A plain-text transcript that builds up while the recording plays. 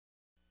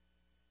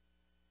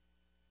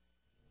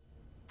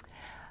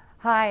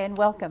Hi and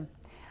welcome.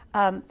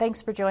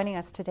 Thanks for joining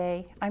us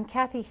today. I'm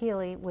Kathy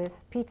Healy with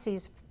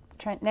PTC's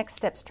Next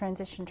Steps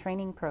Transition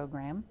Training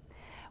Program.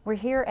 We're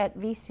here at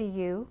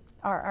VCU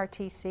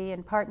RRTC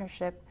in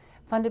partnership,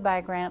 funded by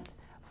a grant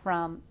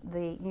from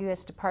the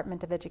U.S.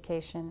 Department of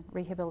Education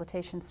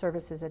Rehabilitation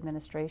Services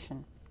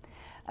Administration.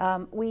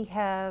 We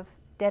have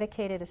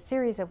dedicated a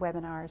series of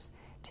webinars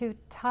to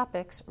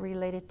topics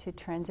related to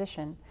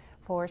transition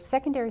for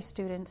secondary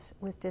students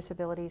with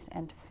disabilities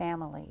and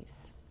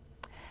families.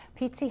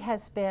 PTC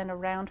has been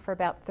around for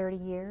about 30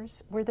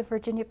 years. We're the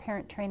Virginia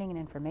Parent Training and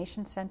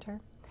Information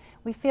Center.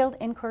 We field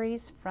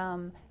inquiries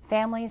from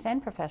families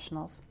and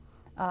professionals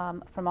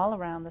from all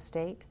around the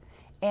state,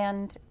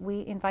 and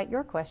we invite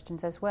your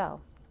questions as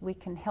well. We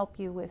can help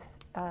you with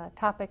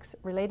topics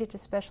related to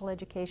special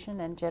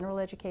education and general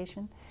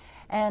education,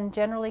 and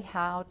generally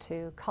how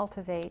to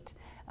cultivate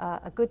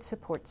a good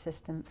support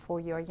system for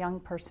your young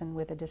person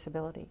with a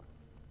disability.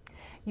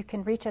 You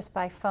can reach us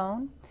by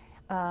phone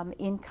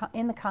in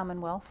the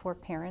Commonwealth for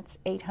parents,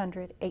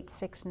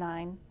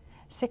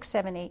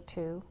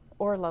 800-869-6782,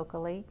 or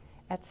locally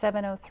at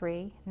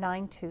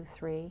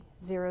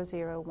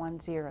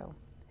 703-923-0010.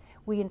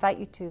 We invite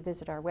you to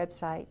visit our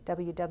website,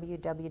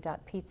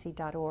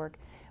 www.ptc.org,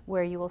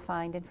 where you will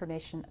find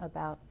information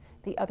about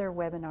the other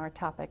webinar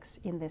topics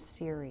in this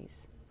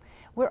series.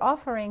 We're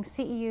offering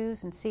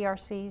CEUs and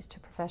CRCs to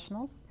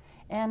professionals,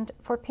 and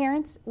for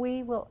parents,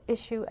 we will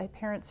issue a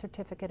parent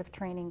certificate of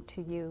training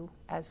to you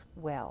as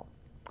well.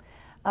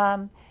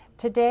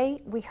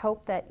 Today, we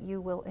hope that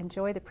you will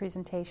enjoy the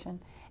presentation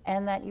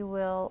and that you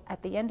will,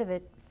 at the end of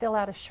it, fill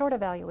out a short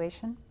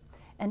evaluation.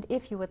 And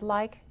if you would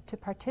like to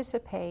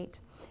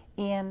participate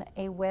in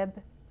a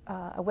web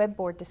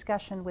board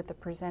discussion with the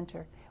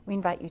presenter, we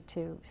invite you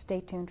to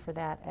stay tuned for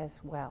that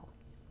as well.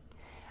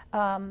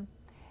 In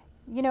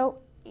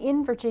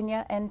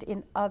Virginia and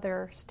in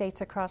other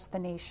states across the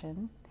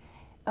nation,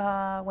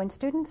 when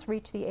students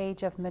reach the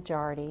age of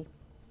majority,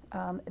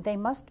 they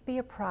must be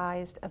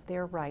apprised of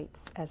their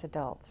rights as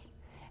adults.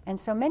 And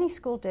so many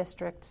school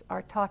districts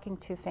are talking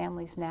to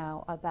families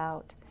now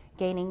about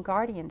gaining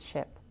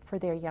guardianship for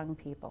their young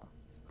people,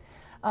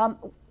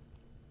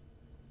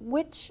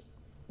 which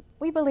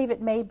we believe it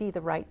may be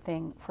the right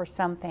thing for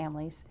some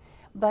families,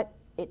 but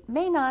it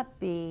may not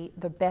be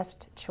the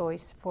best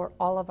choice for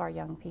all of our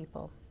young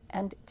people.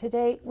 And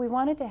today we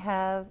wanted to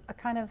have a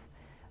kind of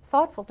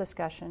thoughtful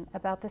discussion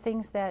about the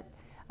things that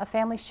a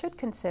family should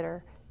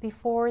consider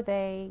before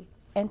they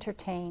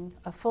entertain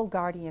a full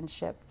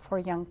guardianship for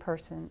a young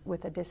person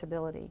with a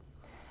disability.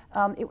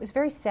 It was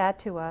very sad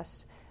to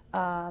us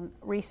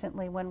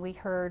recently when we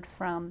heard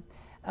from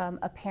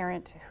a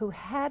parent who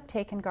had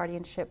taken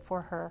guardianship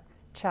for her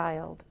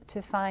child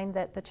to find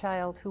that the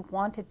child who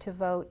wanted to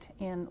vote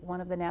in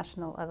one of the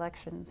national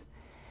elections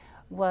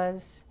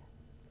was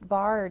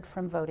barred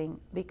from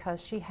voting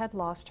because she had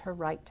lost her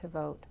right to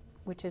vote,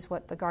 which is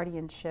what the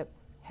guardianship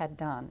had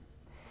done.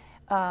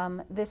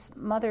 This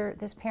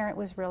parent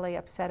was really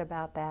upset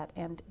about that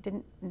and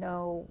didn't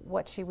know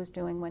what she was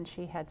doing when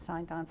she had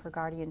signed on for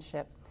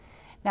guardianship.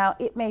 Now,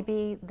 it may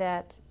be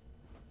that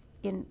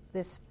in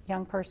this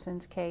young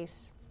person's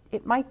case,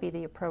 it might be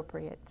the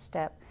appropriate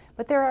step,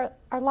 but there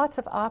are lots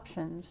of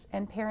options,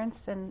 and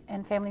parents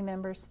and family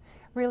members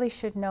really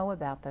should know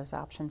about those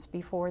options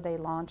before they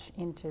launch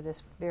into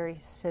this very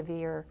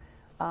severe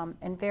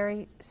and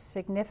very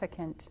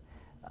significant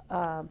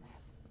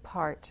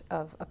part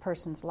of a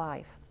person's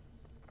life.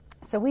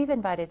 So we've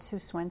invited Sue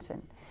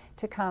Swenson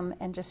to come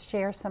and just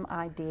share some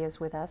ideas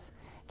with us,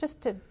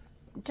 just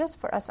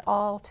for us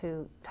all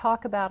to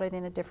talk about it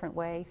in a different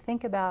way,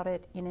 think about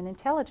it in an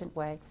intelligent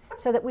way,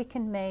 so that we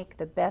can make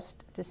the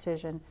best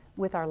decision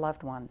with our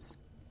loved ones.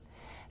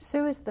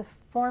 Sue is the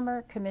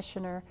former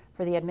commissioner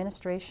for the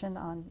Administration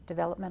on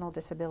Developmental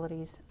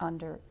Disabilities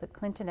under the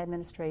Clinton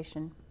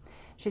administration.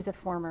 She's a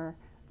former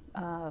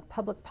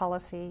public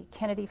policy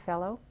Kennedy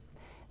Fellow.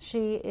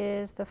 She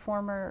is the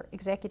former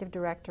executive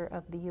director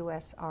of the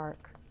U.S.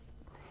 ARC,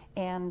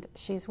 and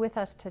she's with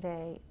us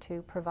today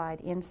to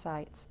provide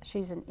insights.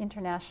 She's an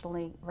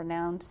internationally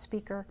renowned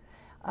speaker.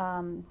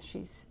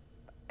 She's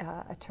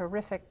a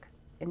terrific,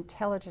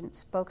 intelligent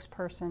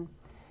spokesperson.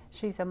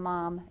 She's a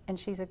mom, and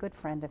she's a good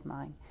friend of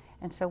mine.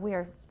 And so we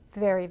are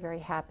very, very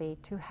happy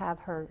to have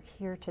her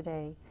here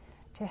today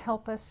to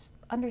help us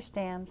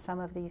understand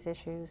some of these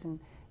issues and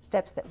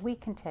steps that we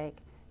can take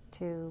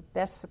to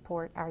best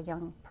support our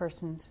young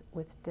persons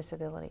with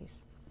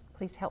disabilities.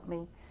 Please help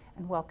me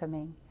in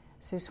welcoming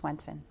Sue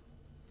Swenson.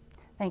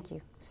 Thank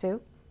you.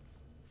 Sue?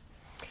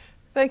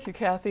 Thank you,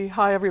 Kathy.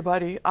 Hi,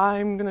 everybody.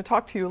 I'm going to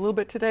talk to you a little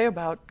bit today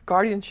about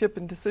guardianship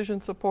and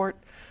decision support,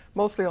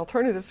 mostly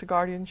alternatives to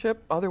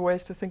guardianship, other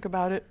ways to think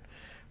about it,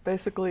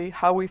 basically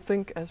how we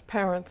think as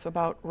parents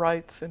about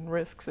rights and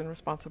risks and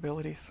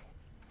responsibilities.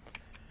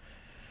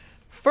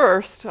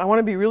 First, I want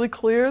to be really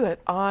clear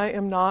that I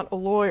am not a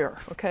lawyer,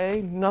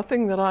 okay?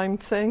 Nothing that I'm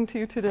saying to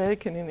you today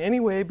can in any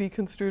way be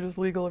construed as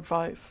legal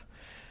advice.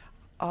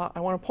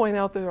 I want to point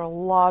out there are a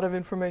lot of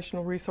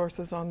informational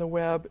resources on the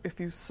web if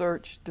you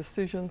search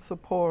decision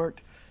support,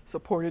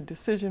 supported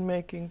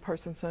decision-making,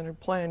 person-centered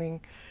planning,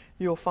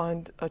 you'll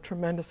find a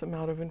tremendous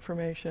amount of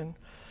information.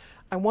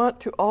 I want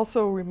to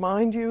also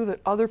remind you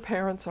that other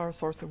parents are a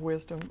source of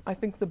wisdom. I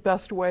think the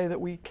best way that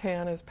we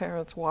can as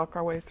parents walk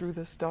our way through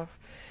this stuff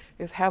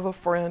is have a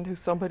friend who's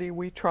somebody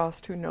we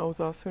trust, who knows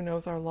us, who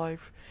knows our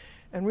life,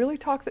 and really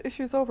talk the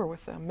issues over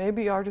with them.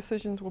 Maybe our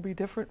decisions will be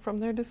different from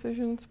their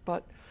decisions,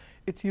 but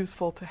it's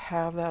useful to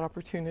have that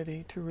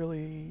opportunity to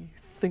really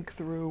think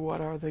through what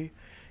are the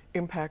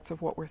impacts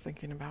of what we're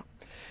thinking about.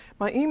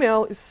 My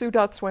email is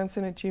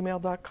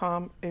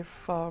sue.swenson@gmail.com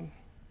if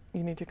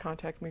you need to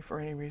contact me for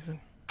any reason.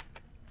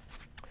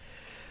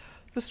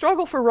 The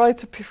struggle for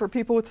rights for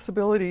people with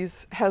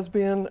disabilities has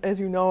been, as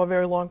you know, a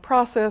very long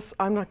process.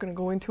 I'm not going to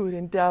go into it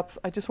in depth.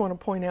 I just want to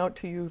point out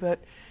to you that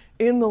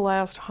in the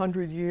last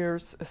 100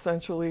 years,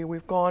 essentially,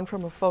 we've gone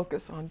from a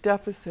focus on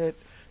deficit,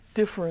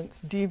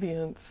 difference,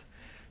 deviance,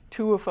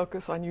 to a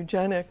focus on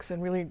eugenics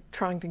and really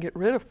trying to get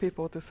rid of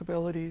people with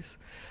disabilities,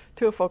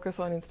 to a focus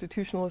on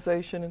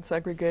institutionalization and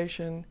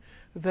segregation,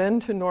 then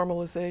to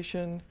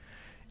normalization,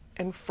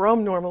 and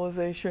from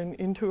normalization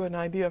into an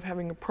idea of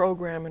having a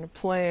program and a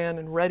plan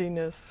and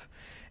readiness.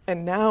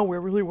 And now we're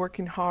really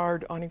working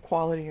hard on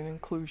equality and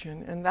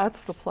inclusion. And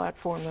that's the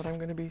platform that I'm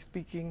going to be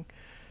speaking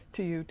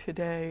to you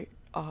today,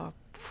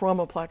 from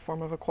a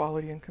platform of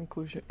equality and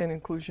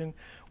inclusion.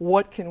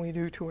 What can we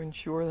do to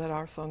ensure that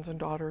our sons and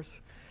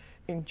daughters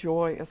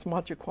enjoy as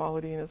much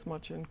equality and as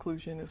much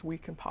inclusion as we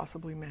can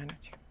possibly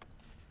manage?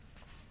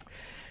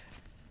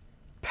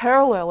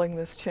 Paralleling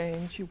this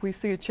change, we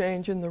see a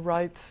change in the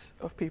rights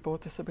of people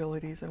with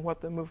disabilities and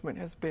what the movement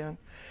has been.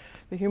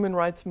 The human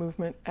rights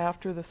movement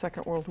after the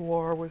Second World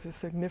War was a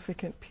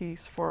significant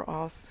piece for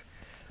us.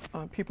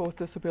 People with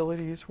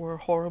disabilities were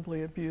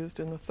horribly abused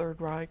in the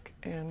Third Reich,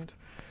 and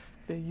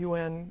the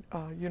UN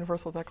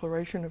Universal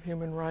Declaration of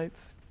Human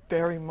Rights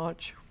very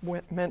much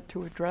meant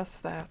to address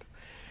that.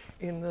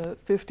 In the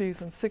 50s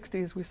and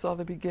 60s, we saw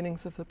the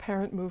beginnings of the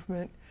parent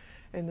movement.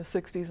 In the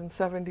 60s and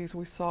 70s,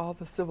 we saw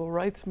the civil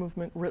rights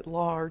movement writ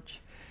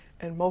large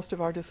and most of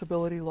our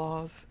disability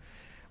laws.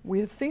 We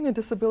have seen a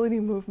disability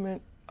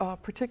movement,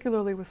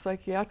 particularly with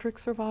psychiatric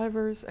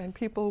survivors and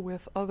people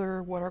with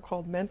other what are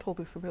called mental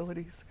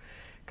disabilities,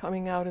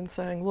 coming out and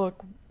saying,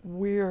 look,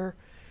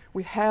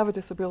 we have a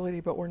disability,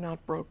 but we're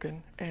not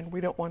broken, and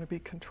we don't want to be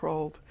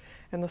controlled.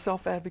 And the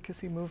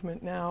self-advocacy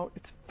movement now,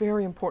 it's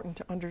very important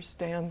to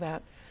understand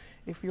that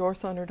if your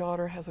son or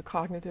daughter has a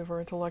cognitive or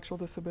intellectual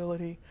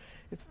disability,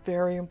 it's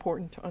very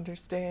important to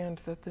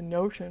understand that the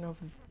notion of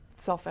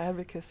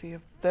self-advocacy,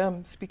 of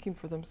them speaking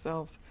for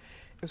themselves,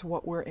 is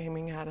what we're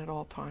aiming at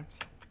all times.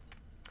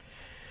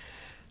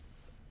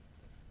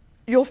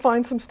 You'll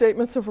find some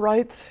statements of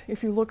rights.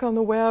 If you look on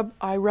the web,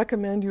 I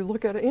recommend you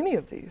look at any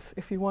of these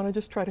if you want to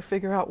just try to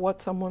figure out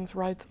what someone's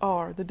rights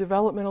are. The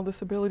Developmental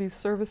Disabilities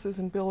Services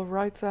and Bill of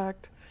Rights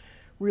Act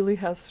really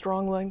has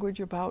strong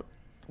language about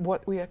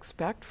what we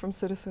expect from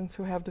citizens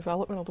who have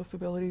developmental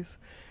disabilities.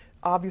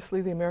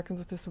 Obviously, the Americans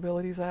with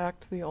Disabilities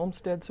Act, the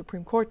Olmstead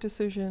Supreme Court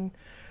decision,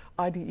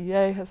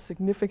 IDEA has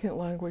significant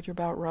language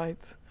about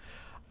rights.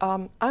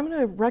 I'm going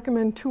to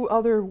recommend two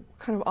other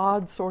kind of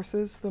odd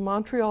sources. The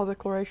Montreal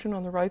Declaration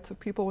on the Rights of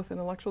People with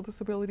Intellectual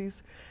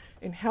Disabilities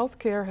in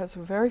Healthcare has a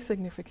very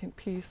significant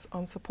piece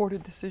on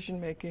supported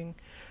decision-making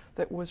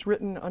that was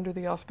written under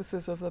the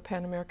auspices of the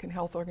Pan American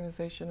Health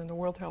Organization and the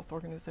World Health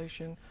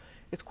Organization.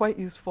 It's quite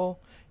useful.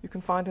 You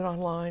can find it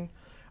online.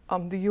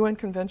 The UN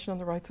Convention on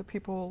the Rights of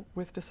People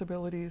with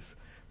Disabilities,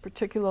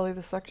 particularly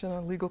the section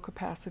on legal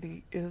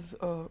capacity, is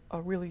a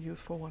really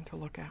useful one to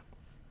look at.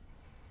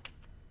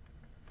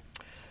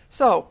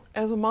 So,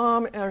 as a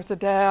mom, as a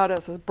dad,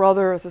 as a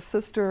brother, as a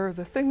sister,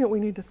 the thing that we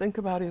need to think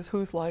about is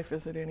whose life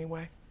is it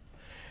anyway?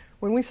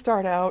 When we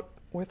start out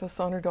with a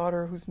son or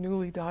daughter who's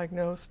newly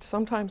diagnosed,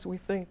 sometimes we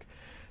think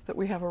that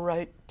we have a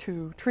right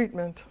to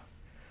treatment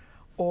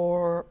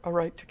or a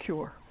right to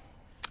cure.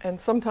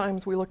 And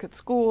sometimes we look at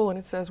school and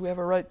it says we have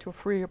a right to a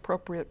free,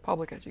 appropriate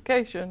public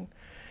education,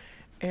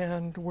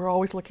 and we're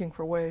always looking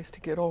for ways to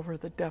get over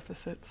the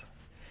deficits.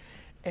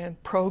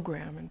 And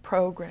program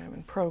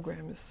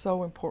is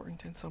so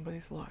important in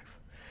somebody's life.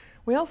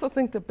 We also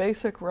think the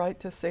basic right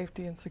to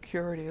safety and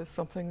security is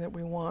something that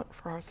we want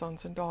for our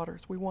sons and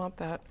daughters. We want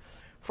that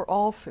for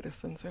all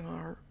citizens in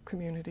our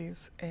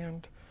communities,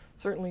 and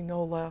certainly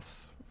no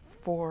less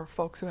for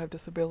folks who have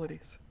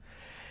disabilities.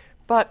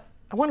 But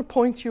I want to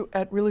point you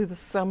at really the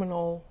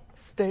seminal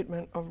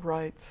statement of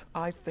rights,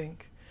 I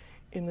think,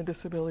 in the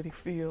disability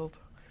field,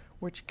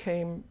 which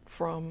came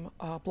from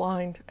a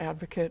blind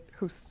advocate,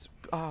 who's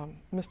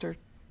Mr.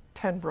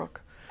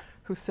 Tenbrook,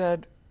 who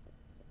said,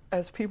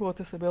 as people with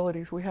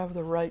disabilities, we have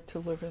the right to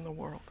live in the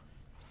world.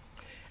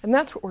 And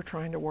that's what we're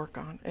trying to work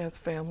on as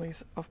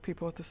families of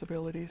people with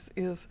disabilities,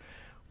 is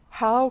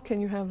how can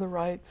you have the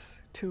rights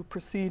to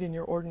proceed in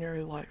your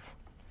ordinary life?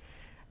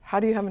 How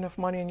do you have enough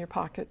money in your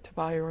pocket to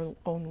buy your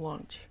own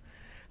lunch?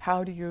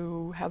 How do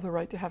you have the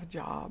right to have a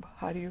job?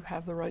 How do you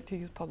have the right to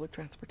use public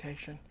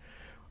transportation?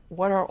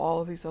 What are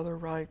all of these other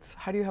rights?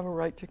 How do you have a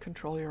right to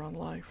control your own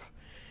life?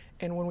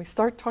 And when we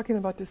start talking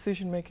about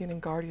decision making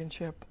and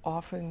guardianship,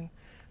 often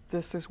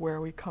this is where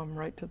we come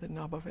right to the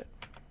nub of it.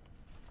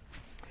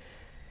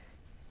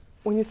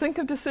 When you think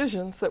of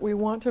decisions that we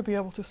want to be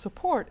able to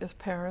support as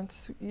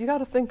parents, you got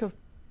to think of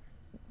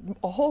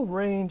a whole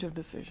range of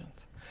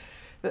decisions.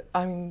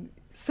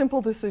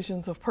 Simple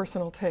decisions of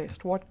personal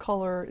taste. What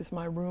color is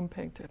my room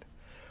painted?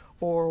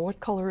 Or what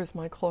color is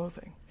my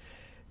clothing?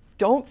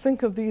 Don't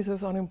think of these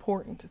as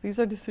unimportant. These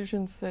are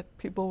decisions that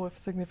people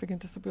with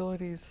significant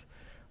disabilities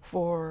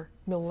for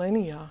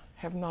millennia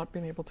have not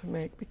been able to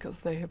make because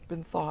they have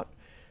been thought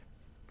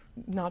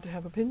not to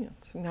have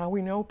opinions. Now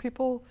we know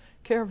people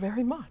care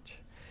very much.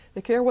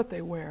 They care what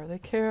they wear. They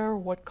care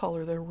what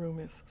color their room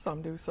is.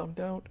 Some do, some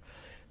don't.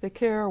 They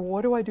care,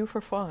 what do I do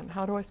for fun?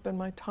 How do I spend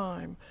my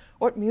time?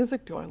 What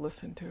music do I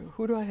listen to?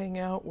 Who do I hang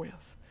out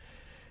with?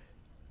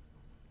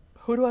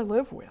 Who do I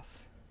live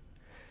with?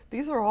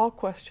 These are all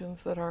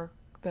questions that are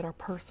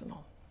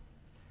personal.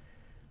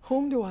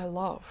 Whom do I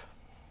love?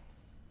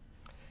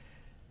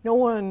 No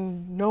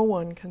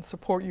one can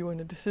support you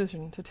in a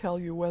decision to tell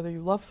you whether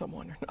you love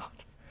someone or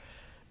not.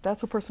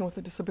 That's a person with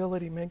a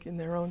disability making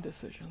their own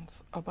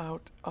decisions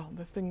about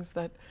the things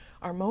that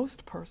are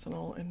most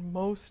personal and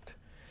most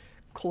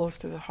close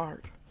to the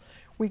heart.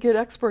 We get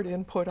expert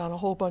input on a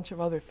whole bunch of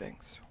other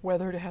things,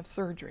 whether to have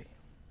surgery,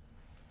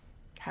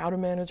 how to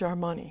manage our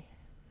money,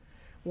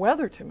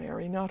 whether to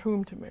marry, not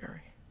whom to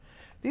marry.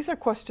 These are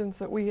questions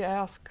that we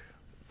ask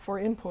for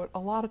input a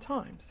lot of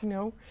times.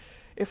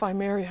 If I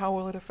marry, how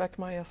will it affect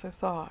my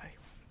SSI?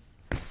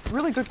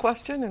 Really good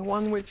question, and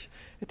one which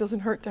it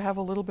doesn't hurt to have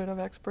a little bit of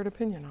expert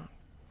opinion on.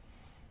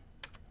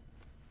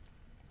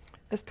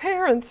 As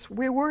parents,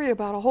 we worry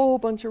about a whole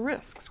bunch of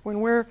risks. When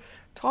we're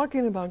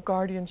talking about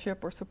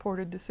guardianship or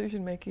supported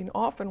decision making,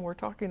 often we're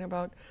talking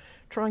about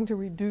trying to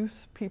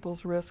reduce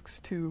people's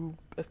risks to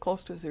as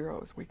close to zero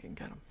as we can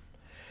get them.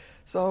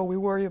 So we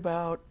worry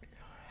about,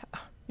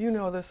 you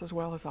know this as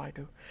well as I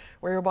do,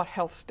 worry about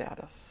health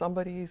status.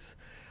 Somebody's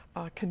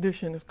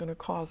condition is going to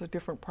cause a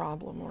different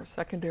problem or a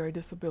secondary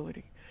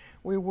disability.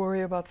 We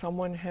worry about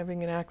someone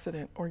having an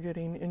accident or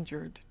getting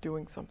injured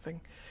doing something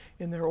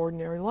in their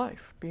ordinary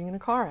life, being in a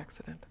car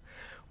accident.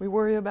 We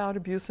worry about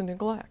abuse and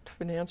neglect,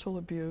 financial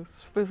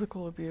abuse,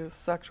 physical abuse,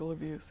 sexual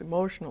abuse,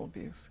 emotional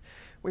abuse.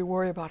 We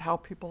worry about how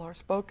people are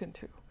spoken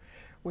to.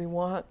 We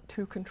want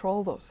to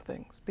control those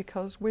things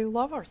because we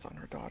love our son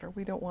or daughter.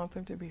 We don't want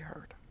them to be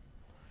hurt.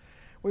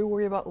 We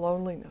worry about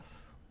loneliness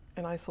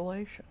and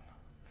isolation.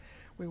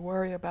 We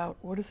worry about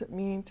what does it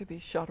mean to be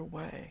shut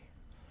away,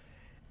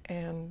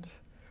 and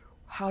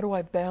how do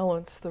I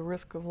balance the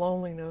risk of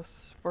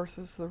loneliness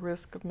versus the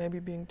risk of maybe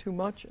being too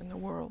much in the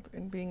world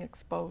and being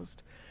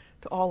exposed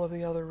to all of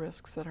the other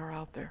risks that are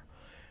out there.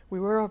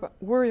 We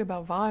worry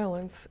about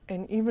violence,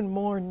 and even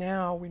more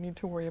now we need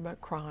to worry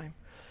about crime.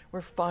 We're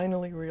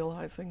finally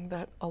realizing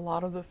that a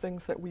lot of the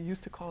things that we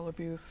used to call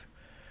abuse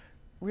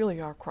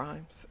really are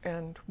crimes,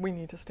 and we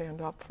need to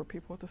stand up for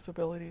people with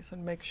disabilities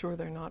and make sure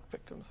they're not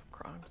victims of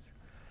crimes.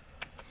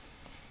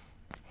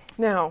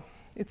 Now,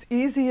 it's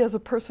easy as a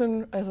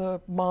person, as a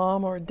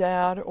mom or a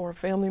dad or a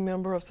family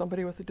member of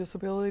somebody with a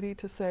disability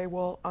to say,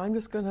 well, I'm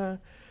just going to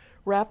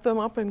wrap them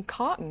up in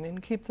cotton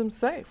and keep them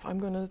safe. I'm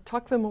going to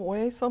tuck them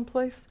away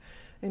someplace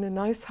in a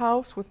nice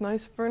house with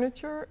nice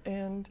furniture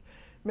and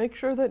make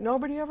sure that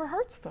nobody ever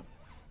hurts them.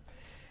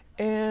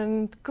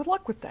 And good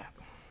luck with that.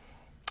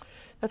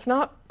 That's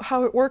not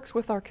how it works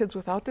with our kids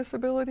without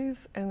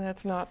disabilities, and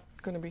that's not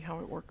going to be how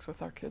it works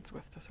with our kids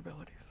with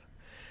disabilities.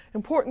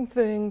 Important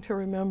thing to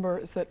remember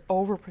is that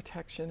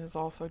overprotection is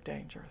also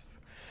dangerous.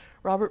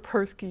 Robert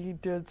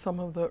Persky did some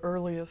of the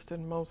earliest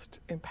and most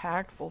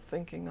impactful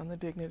thinking on the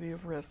dignity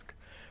of risk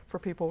for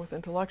people with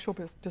intellectual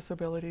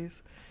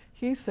disabilities.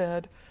 He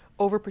said,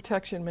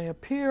 overprotection may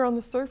appear on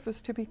the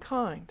surface to be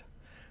kind,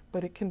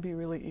 but it can be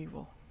really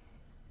evil.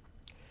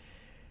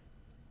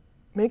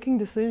 Making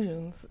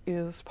decisions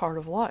is part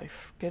of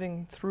life.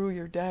 Getting through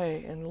your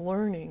day and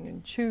learning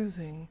and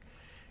choosing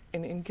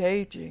and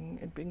engaging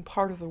and being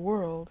part of the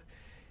world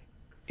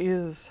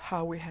is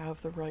how we have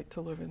the right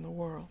to live in the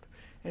world.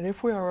 And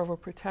if we are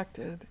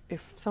overprotected,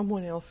 if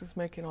someone else is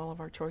making all of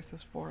our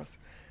choices for us,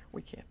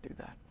 we can't do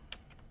that.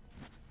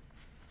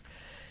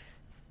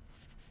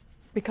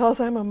 Because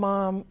I'm a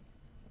mom,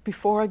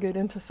 before I get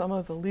into some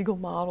of the legal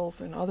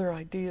models and other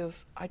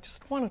ideas, I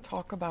just want to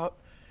talk about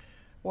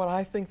what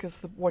I think is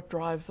what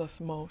drives us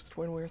most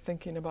when we're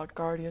thinking about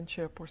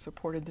guardianship or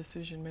supported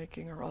decision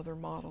making or other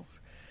models.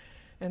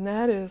 And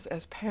that is,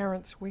 as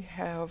parents, we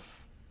have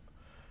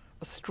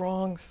a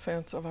strong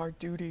sense of our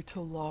duty to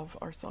love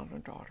our son or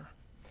daughter.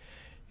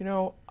 You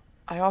know,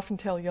 I often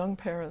tell young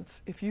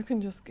parents, if you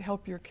can just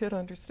help your kid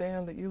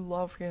understand that you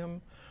love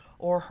him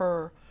or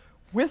her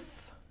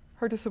with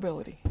her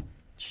disability,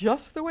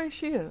 just the way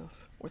she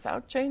is,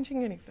 without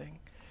changing anything,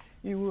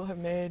 you will have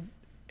made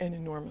an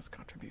enormous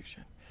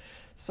contribution.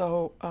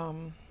 So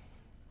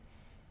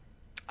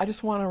I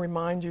just want to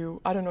remind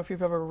you, I don't know if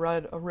you've ever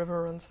read A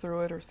River Runs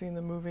Through It or seen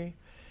the movie.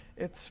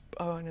 It's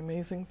an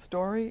amazing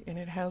story, and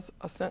it has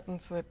a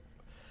sentence that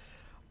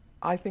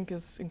I think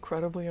is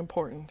incredibly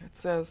important. It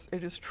says,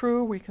 "It is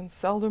true we can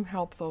seldom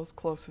help those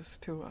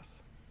closest to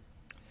us.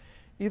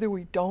 Either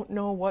we don't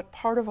know what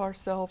part of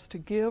ourselves to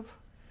give,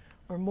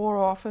 or more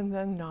often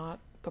than not,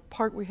 the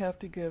part we have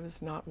to give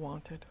is not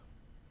wanted.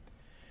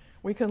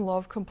 We can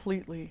love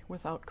completely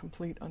without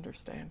complete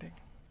understanding."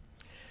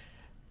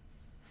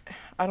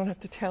 I don't have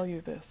to tell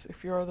you this.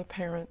 If you're the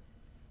parent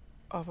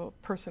of a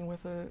person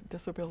with a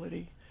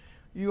disability,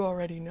 you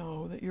already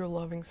know that you're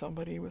loving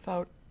somebody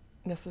without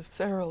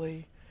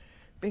necessarily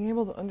being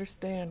able to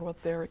understand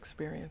what their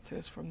experience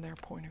is from their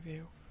point of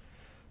view.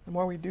 The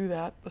more we do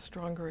that, the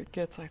stronger it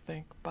gets, I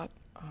think, but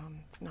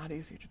it's not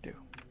easy to do.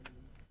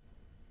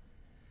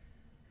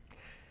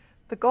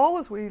 The goal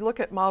as we look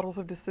at models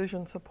of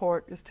decision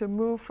support is to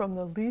move from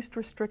the least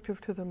restrictive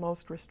to the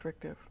most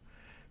restrictive,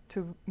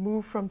 to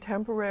move from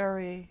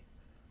temporary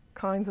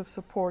kinds of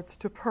supports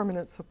to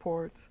permanent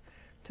supports,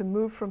 to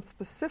move from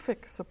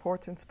specific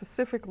supports in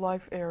specific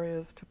life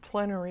areas to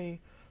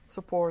plenary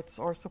supports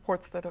or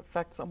supports that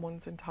affect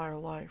someone's entire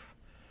life,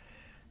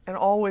 and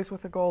always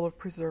with the goal of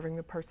preserving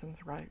the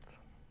person's rights.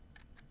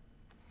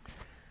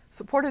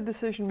 Supported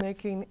decision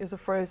making is a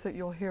phrase that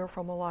you'll hear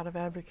from a lot of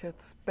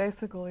advocates.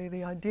 Basically,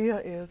 the idea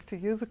is to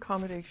use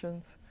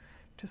accommodations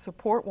to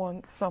support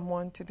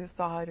someone to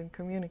decide and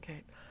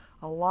communicate.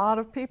 A lot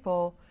of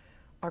people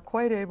are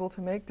quite able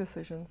to make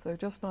decisions, they're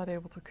just not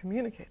able to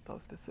communicate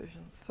those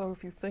decisions. So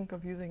if you think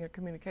of using a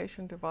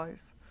communication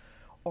device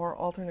or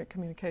alternate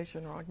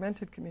communication or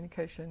augmented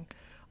communication,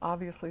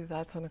 obviously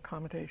that's an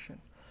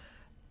accommodation.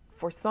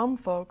 For some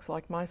folks,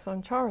 like my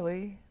son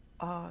Charlie,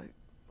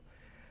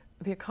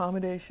 the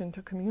accommodation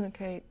to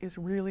communicate is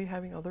really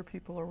having other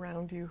people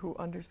around you who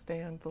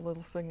understand the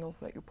little signals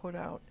that you put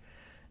out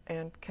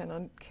and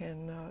can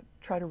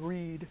try to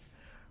read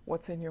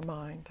what's in your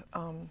mind.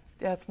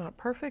 Yeah, it's not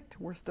perfect.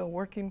 We're still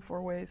working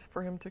for ways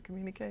for him to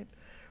communicate,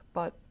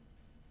 but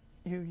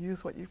you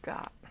use what you've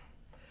got.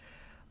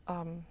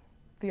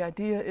 The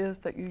idea is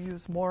that you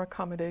use more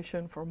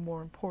accommodation for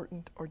more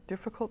important or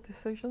difficult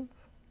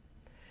decisions,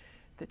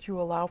 that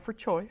you allow for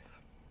choice.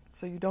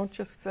 So you don't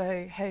just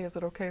say, "Hey, is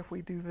it okay if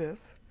we do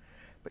this?"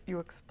 But you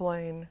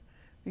explain,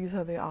 "These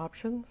are the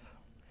options.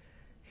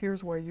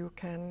 Here's where you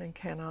can and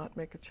cannot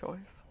make a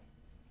choice."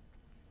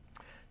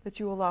 That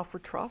you allow for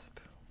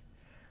trust.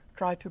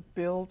 Try to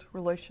build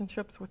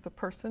relationships with the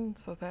person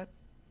so that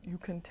you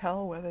can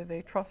tell whether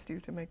they trust you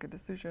to make a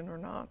decision or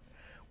not,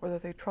 whether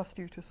they trust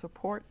you to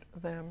support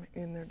them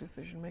in their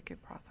decision-making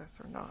process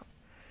or not,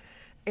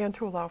 and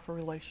to allow for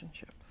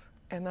relationships,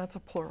 and that's a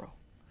plural.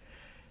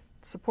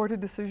 Supported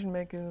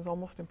decision-making is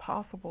almost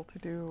impossible to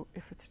do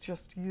if it's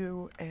just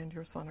you and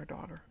your son or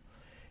daughter.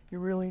 You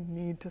really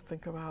need to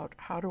think about,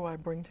 how do I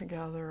bring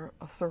together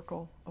a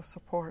circle of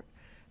support?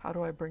 How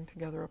do I bring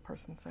together a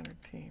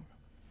person-centered team?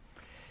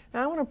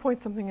 Now I want to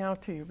point something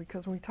out to you,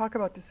 because when we talk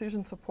about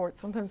decision support,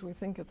 sometimes we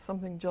think it's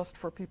something just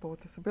for people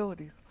with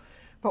disabilities,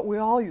 but we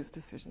all use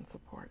decision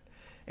support.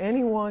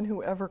 Anyone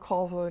who ever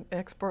calls an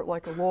expert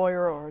like a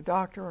lawyer or a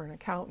doctor or an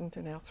accountant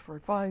and asks for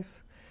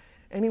advice,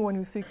 anyone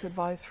who seeks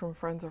advice from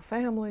friends or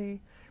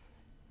family,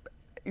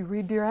 you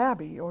read Dear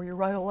Abby or you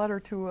write a letter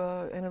to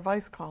an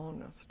advice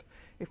columnist.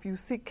 If you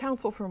seek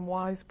counsel from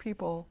wise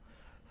people,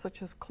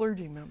 such as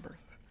clergy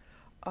members,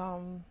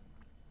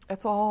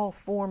 it's all a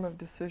form of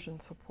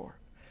decision support.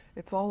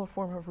 It's all a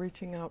form of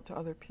reaching out to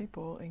other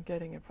people and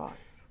getting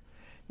advice.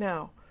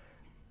 Now,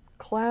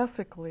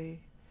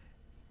 classically,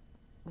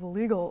 the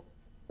legal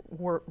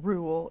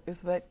rule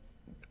is that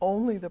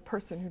only the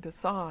person who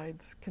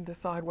decides can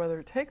decide whether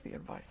to take the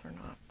advice or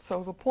not.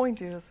 So the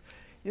point is,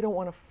 you don't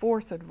want to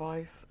force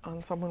advice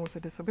on someone with a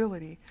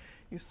disability.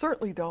 You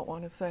certainly don't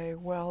want to say,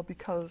 well,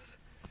 because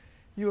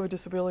you have a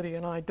disability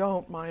and I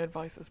don't, my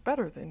advice is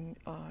better than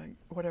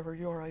whatever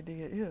your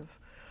idea is.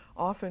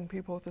 Often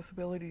people with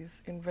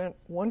disabilities invent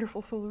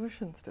wonderful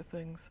solutions to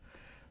things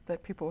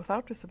that people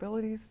without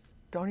disabilities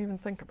don't even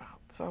think about.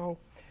 So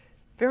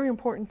very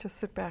important to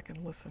sit back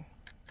and listen.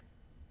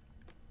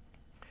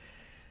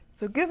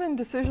 So given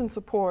decision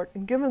support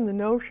and given the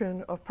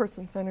notion of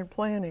person-centered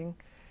planning,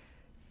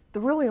 the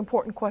really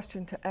important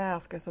question to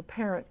ask as a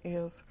parent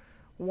is,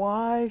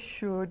 why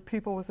should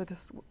people with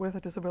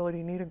a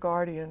disability need a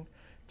guardian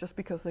just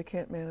because they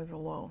can't manage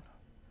alone?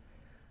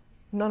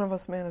 None of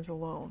us manage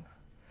alone.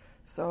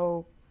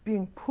 So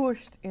being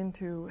pushed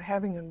into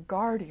having a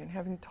guardian,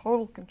 having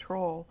total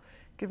control,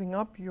 giving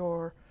up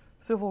your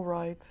civil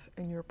rights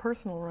and your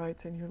personal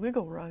rights and your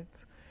legal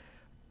rights,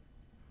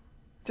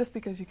 just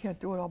because you can't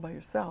do it all by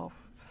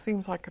yourself,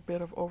 seems like a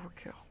bit of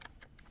overkill.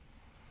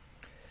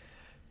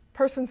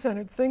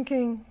 Person-centered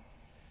thinking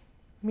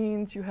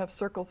means you have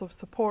circles of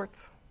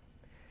supports,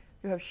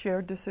 you have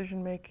shared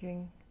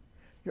decision-making,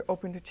 you're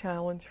open to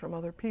challenge from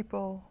other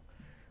people.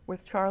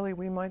 With Charlie,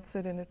 we might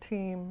sit in a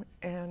team,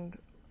 and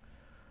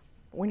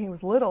when he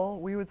was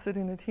little, we would sit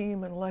in a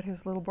team and let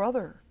his little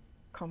brother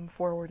come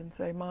forward and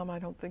say, "Mom, I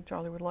don't think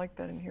Charlie would like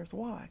that, and here's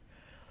why."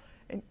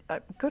 And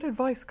good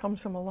advice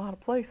comes from a lot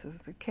of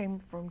places. It came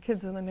from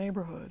kids in the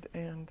neighborhood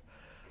and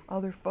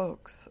other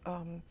folks,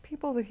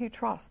 people that he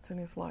trusts in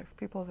his life,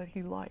 people that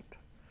he liked.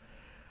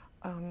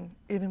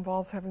 It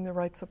involves having the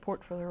right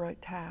support for the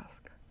right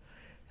task.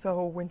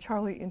 So when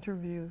Charlie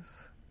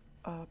interviews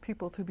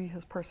people to be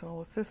his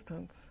personal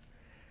assistants,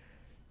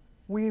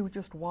 we would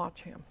just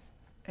watch him.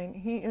 And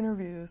he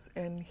interviews,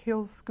 and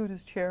he'll scoot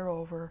his chair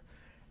over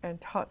and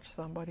touch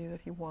somebody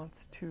that he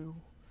wants to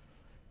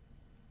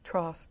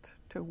trust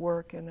to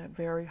work in that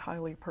very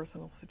highly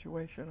personal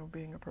situation of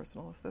being a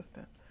personal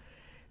assistant.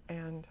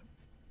 And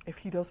if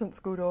he doesn't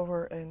scoot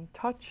over and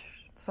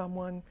touch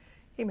someone,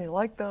 he may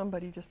like them,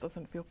 but he just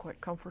doesn't feel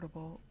quite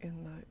comfortable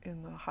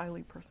in the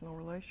highly personal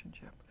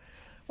relationship.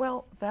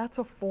 Well, that's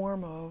a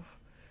form of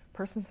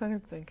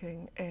person-centered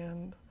thinking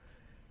and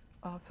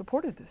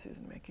supported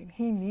decision-making.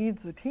 He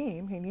needs the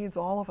team. He needs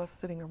all of us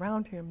sitting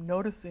around him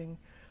noticing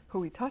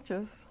who he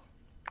touches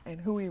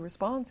and who he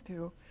responds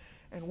to,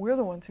 and we're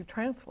the ones who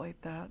translate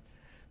that,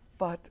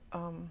 but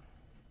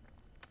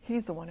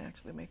he's the one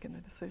actually making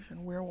the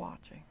decision. We're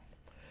watching.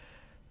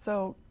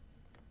 So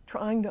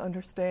trying to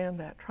understand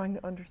that, trying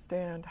to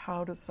understand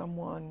how does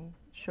someone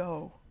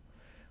show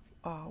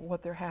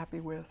what they're happy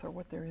with or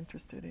what they're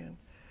interested in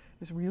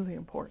is really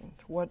important.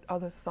 What are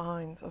the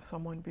signs of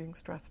someone being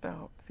stressed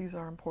out? These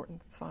are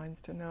important signs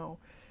to know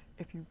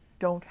if you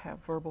don't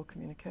have verbal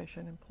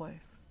communication in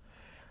place.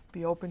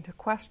 Be open to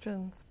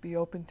questions, be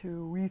open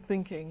to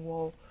rethinking,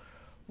 well,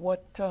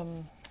 what,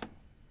 are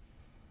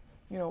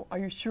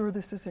you sure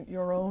this isn't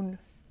your own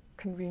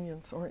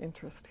convenience or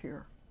interest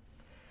here?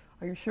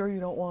 Are you sure you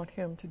don't want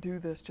him to do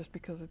this just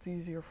because it's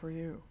easier for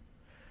you?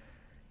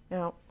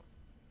 Now,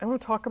 I want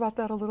to talk about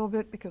that a little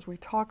bit because we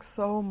talk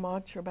so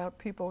much about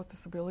people with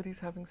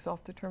disabilities having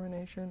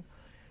self-determination.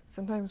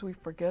 Sometimes we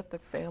forget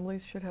that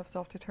families should have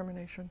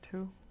self-determination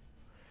too,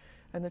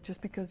 and that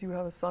just because you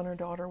have a son or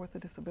daughter with a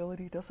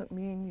disability doesn't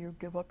mean you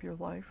give up your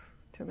life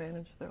to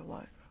manage their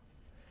life.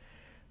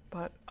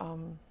 But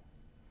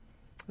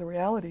the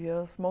reality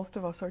is most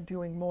of us are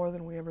doing more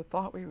than we ever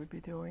thought we would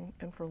be doing,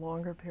 and for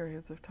longer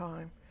periods of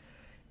time.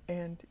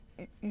 And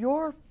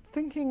your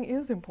thinking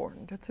is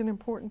important. It's an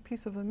important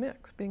piece of the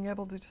mix, being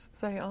able to just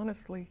say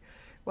honestly,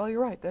 well,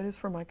 you're right, that is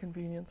for my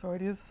convenience, or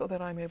it is so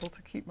that I'm able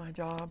to keep my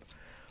job,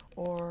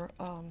 or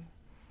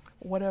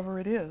whatever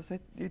it is.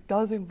 It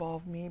does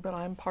involve me, but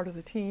I'm part of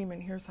the team,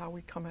 and here's how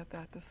we come at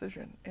that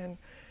decision. And,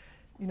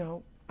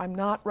 I'm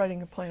not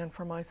writing a plan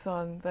for my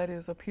son that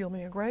is a peel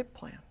me a grape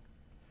plan.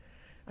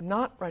 I'm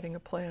not writing a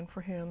plan for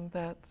him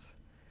that's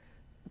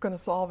going to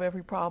solve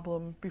every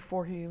problem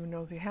before he even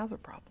knows he has a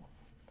problem.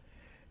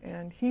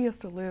 And he has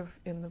to live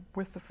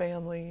with the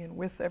family and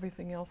with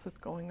everything else that's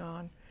going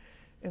on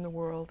in the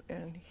world.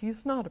 And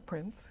he's not a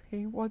prince.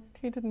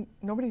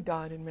 Nobody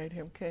died and made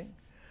him king.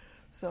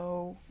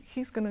 So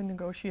he's going to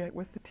negotiate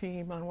with the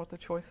team on what the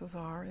choices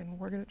are, and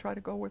we're going to try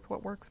to go with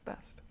what works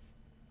best.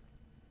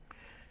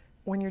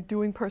 When you're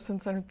doing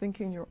person-centered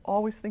thinking, you're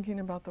always thinking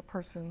about the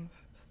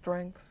person's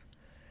strengths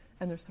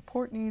and their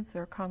support needs,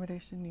 their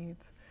accommodation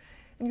needs.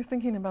 And you're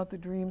thinking about the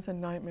dreams and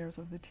nightmares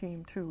of the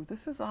team too.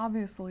 This is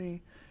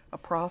obviously a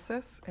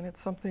process, and it's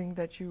something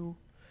that you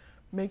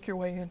make your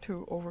way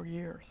into over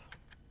years.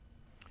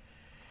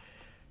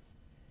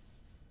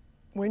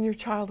 When your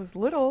child is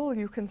little,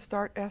 you can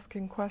start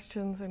asking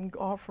questions and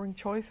offering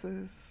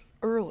choices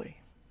early.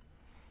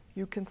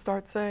 You can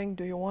start saying,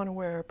 do you want to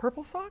wear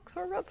purple socks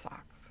or red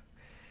socks?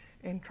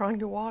 And trying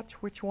to watch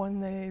which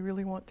one they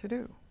really want to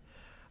do.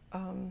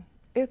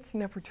 It's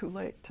never too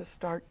late to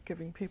start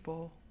giving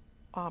people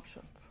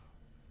options.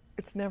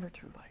 It's never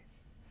too late.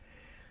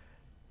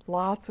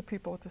 Lots of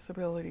people with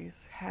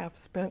disabilities have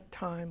spent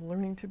time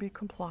learning to be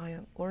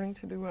compliant, learning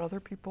to do what other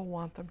people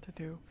want them to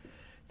do.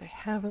 They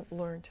haven't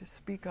learned to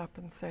speak up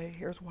and say,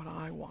 here's what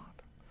I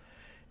want.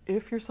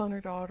 If your son or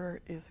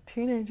daughter is a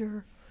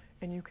teenager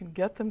and you can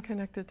get them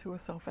connected to a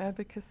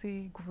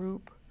self-advocacy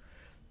group,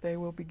 they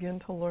will begin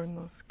to learn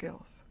those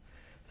skills.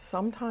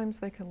 Sometimes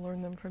they can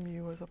learn them from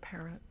you as a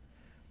parent.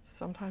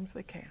 Sometimes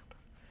they can't.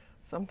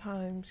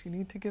 Sometimes you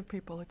need to give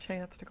people a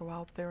chance to go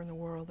out there in the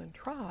world and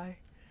try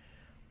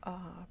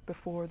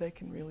before they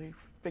can really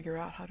figure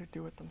out how to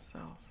do it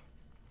themselves.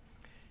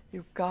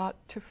 You've got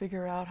to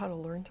figure out how to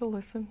learn to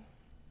listen.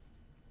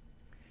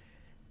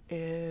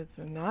 It's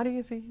not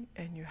easy,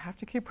 and you have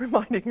to keep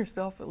reminding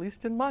yourself, at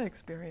least in my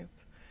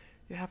experience,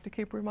 you have to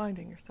keep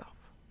reminding yourself.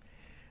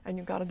 And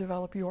you've got to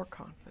develop your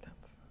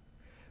confidence.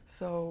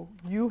 So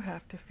you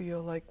have to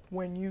feel like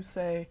when you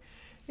say,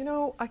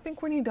 I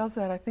think when he does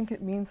that, I think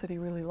it means that he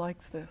really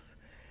likes this.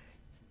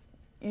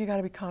 You got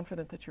to be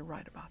confident that you're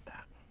right about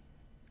that.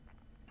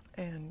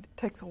 And it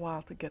takes a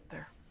while to get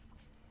there.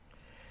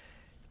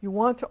 You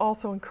want to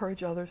also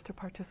encourage others to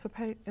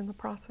participate in the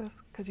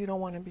process, because you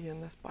don't want to be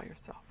in this by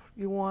yourself.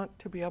 You want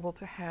to be able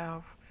to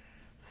have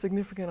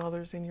significant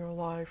others in your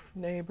life,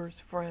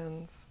 neighbors,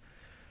 friends,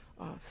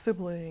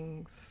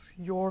 siblings,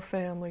 your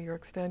family, your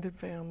extended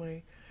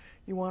family.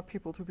 You want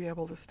people to be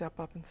able to step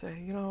up and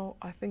say,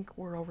 I think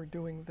we're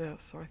overdoing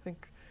this, or I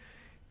think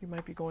you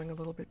might be going a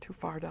little bit too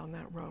far down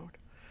that road.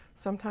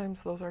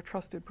 Sometimes those are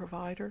trusted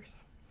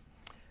providers.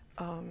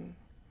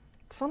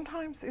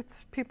 sometimes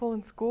it's people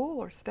in school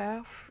or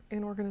staff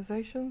in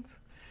organizations,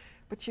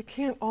 but you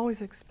can't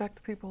always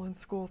expect people in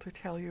school to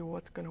tell you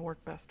what's going to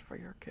work best for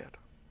your kid.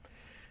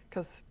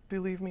 Because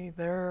believe me,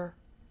 they're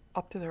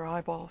up to their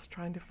eyeballs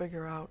trying to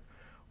figure out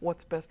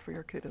what's best for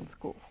your kid in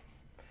school.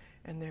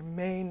 And they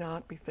may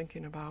not be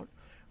thinking about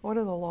what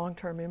are the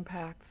long-term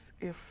impacts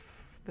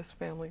if this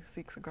family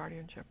seeks a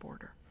guardianship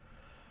order.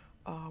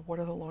 What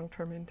are the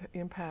long-term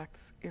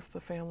impacts if the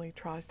family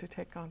tries to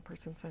take on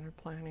person-centered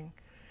planning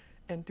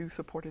and do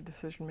supported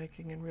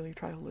decision-making and really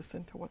try to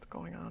listen to what's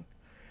going on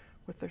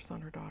with their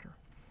son or daughter.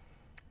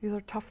 These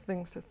are tough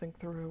things to think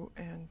through,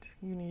 and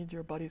you need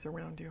your buddies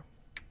around you.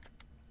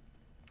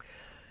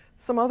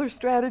 Some other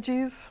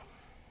strategies,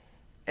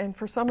 and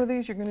for some of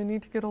these you're going to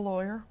need to get a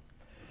lawyer.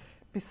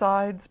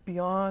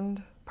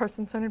 Beyond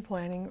person-centered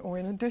planning, or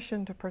in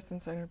addition to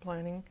person-centered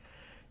planning,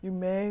 you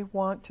may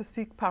want to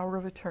seek power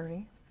of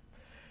attorney.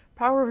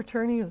 Power of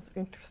attorney is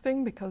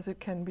interesting because it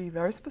can be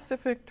very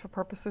specific to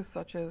purposes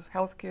such as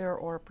healthcare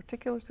or a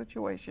particular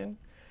situation.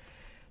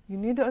 You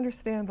need to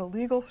understand the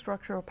legal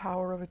structure of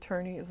power of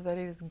attorney is that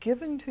it is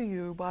given to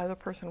you by the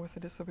person with a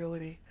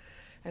disability,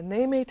 and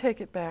they may take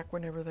it back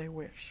whenever they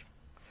wish.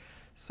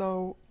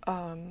 So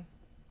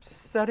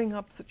setting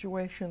up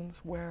situations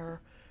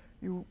where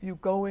you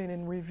go in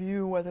and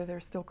review whether they're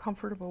still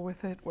comfortable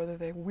with it, whether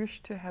they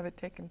wish to have it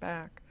taken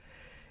back.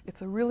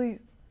 It's a really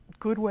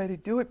good way to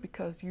do it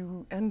because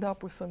you end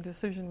up with some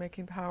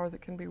decision-making power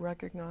that can be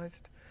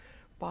recognized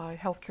by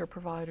healthcare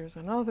providers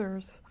and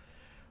others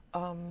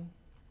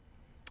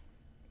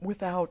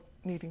without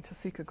needing to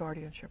seek a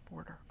guardianship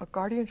order. A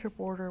guardianship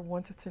order,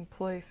 once it's in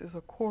place, is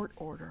a court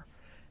order,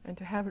 and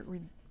to have it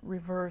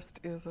reversed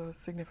is a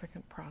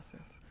significant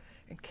process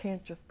and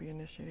can't just be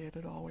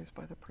initiated always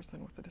by the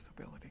person with a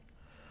disability.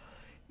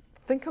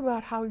 Think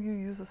about how you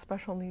use a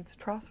special needs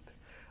trust.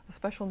 A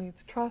special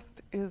needs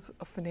trust is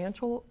a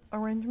financial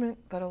arrangement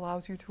that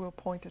allows you to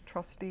appoint a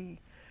trustee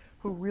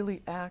who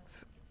really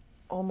acts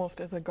almost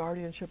as a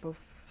guardianship of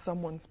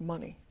someone's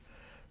money.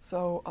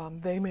 So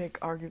they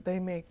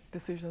make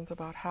decisions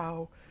about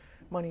how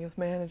money is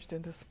managed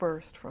and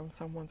dispersed from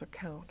someone's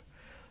account.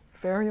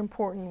 Very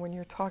important when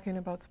you're talking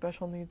about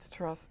special needs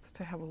trusts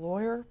to have a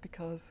lawyer,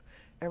 because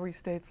every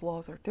state's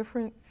laws are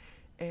different,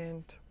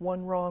 and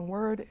one wrong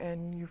word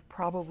and you've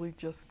probably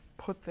just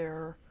put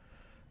their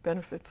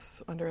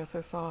benefits under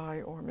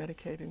SSI or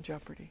Medicaid in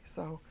jeopardy.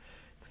 So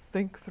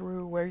think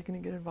through where you're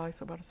going to get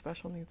advice about a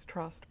special needs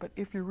trust. But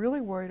if you're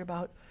really worried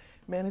about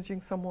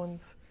managing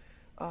someone's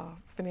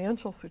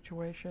financial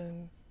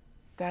situation,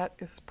 that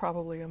is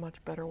probably a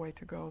much better way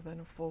to go than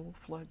a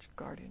full-fledged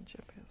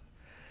guardianship is.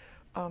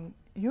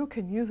 You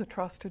can use a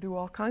trust to do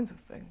all kinds of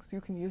things.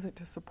 You can use it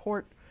to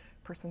support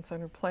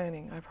person-centered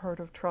planning. I've heard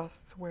of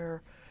trusts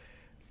where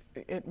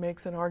it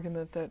makes an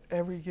argument that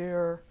every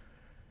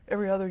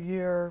other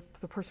year,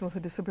 the person with a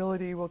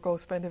disability will go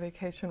spend a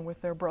vacation with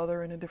their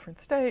brother in a different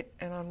state,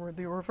 and on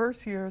the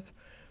reverse years,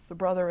 the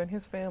brother and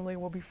his family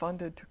will be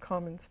funded to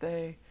come and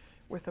stay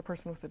with the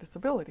person with a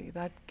disability.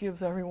 That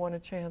gives everyone a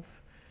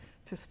chance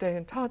to stay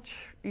in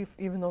touch,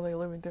 even though they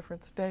live in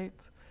different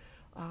states.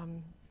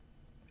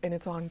 And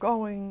it's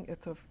ongoing.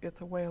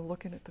 It's a way of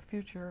looking at the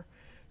future.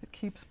 It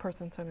keeps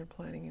person-centered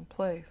planning in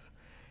place,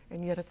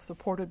 and yet it's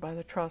supported by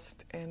the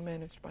trust and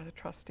managed by the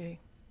trustee.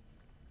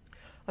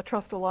 A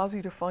trust allows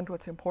you to fund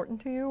what's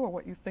important to you or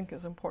what you think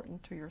is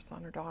important to your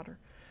son or daughter.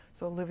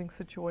 So a living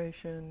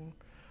situation,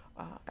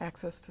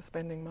 access to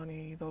spending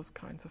money, those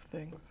kinds of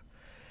things.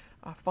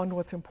 Fund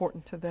what's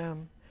important to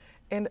them.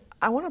 And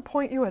I want to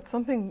point you at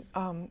something,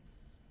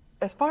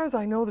 as far as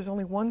I know, there's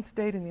only one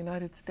state in the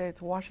United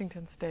States,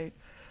 Washington State,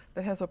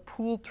 that has a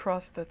pooled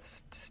trust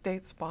that's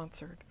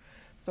state-sponsored.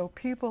 So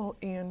people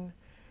in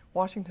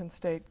Washington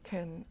State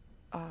can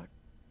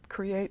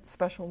create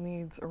special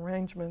needs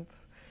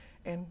arrangements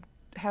and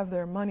have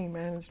their money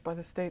managed by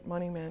the state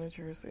money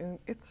managers. And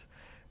it's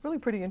really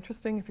pretty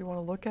interesting if you want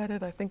to look at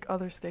it. I think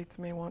other states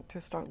may want to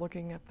start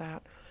looking at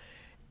that.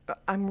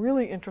 I'm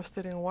really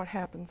interested in what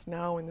happens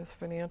now in this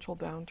financial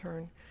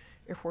downturn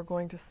if we're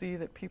going to see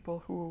that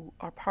people who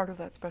are part of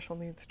that special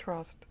needs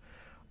trust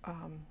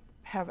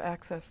have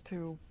access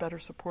to better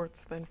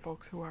supports than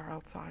folks who are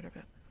outside of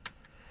it.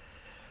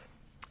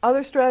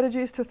 Other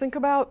strategies to think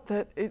about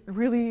that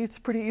it's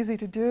pretty easy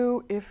to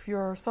do if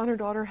your son or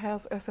daughter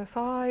has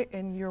SSI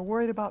and you're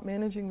worried about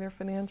managing their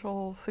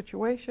financial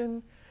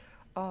situation.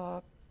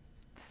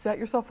 Set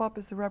yourself up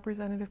as the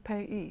representative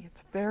payee.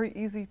 It's very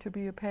easy to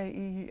be a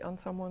payee on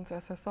someone's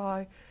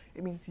SSI.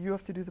 It means you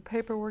have to do the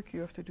paperwork,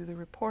 you have to do the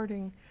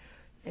reporting,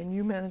 and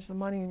you manage the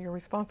money and you're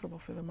responsible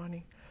for the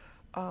money.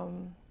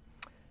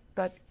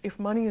 But if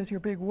money is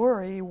your big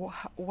worry,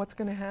 what's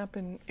going to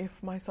happen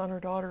if my son or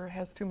daughter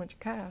has too much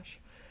cash?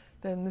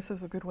 Then this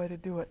is a good way to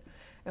do it.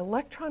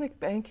 Electronic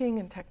banking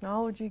and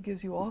technology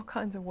gives you all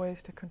kinds of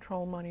ways to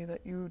control money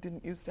that you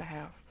didn't used to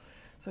have.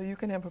 So you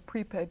can have a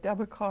prepaid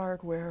debit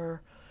card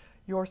where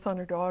your son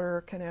or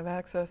daughter can have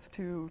access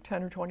to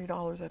 $10 or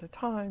 $20 at a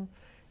time.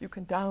 You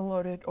can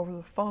download it over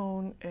the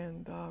phone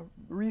and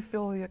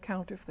refill the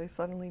account if they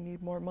suddenly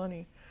need more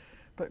money.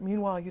 but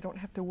meanwhile you don't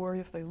have to worry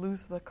if they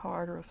lose the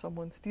card or if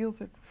someone steals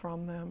it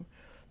from them.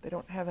 They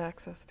don't have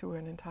access to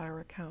an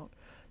entire account.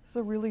 This is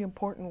a really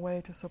important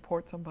way to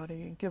support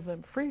somebody and give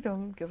them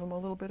freedom, give them a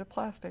little bit of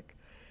plastic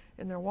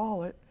in their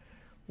wallet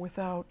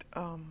without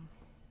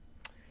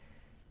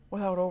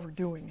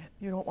overdoing it.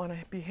 You don't want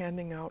to be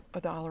handing out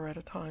 $1 at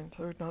a time,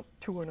 so not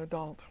to an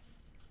adult.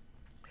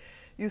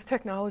 Use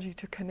technology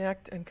to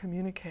connect and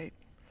communicate.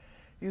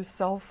 Use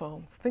cell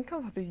phones. Think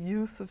of the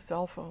use of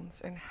cell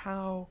phones and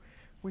how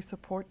we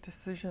support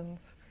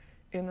decisions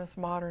in this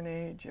modern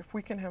age. If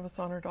we can have a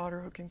son or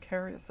daughter who can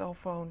carry a cell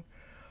phone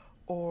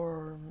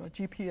or a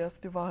GPS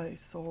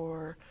device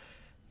or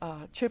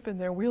a chip in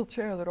their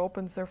wheelchair that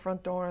opens their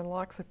front door and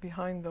locks it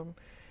behind them,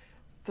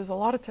 there's a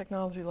lot of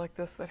technology like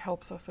this that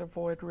helps us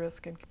avoid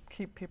risk and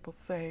keep people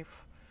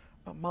safe.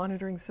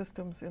 Monitoring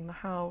systems in the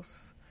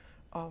house,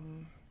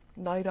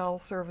 night owl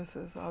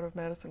services out of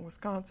Madison,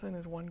 Wisconsin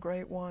is one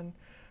great one.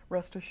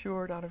 Rest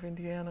Assured out of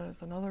Indiana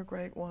is another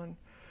great one.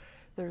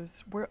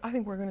 I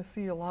think we're going to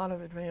see a lot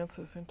of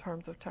advances in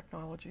terms of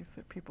technologies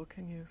that people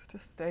can use to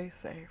stay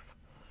safe.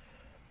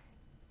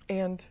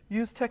 And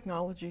use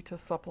technology to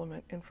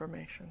supplement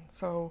information.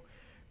 So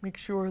make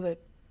sure that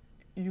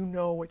you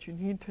know what you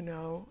need to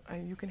know.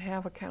 You can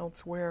have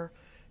accounts where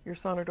your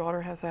son or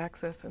daughter has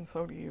access and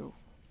so do you,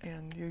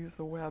 and you use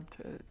the web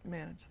to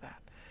manage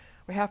that.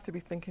 We have to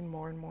be thinking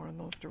more and more in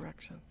those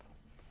directions.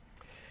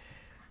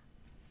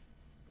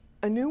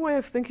 A new way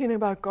of thinking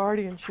about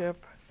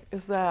guardianship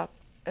is that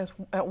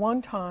at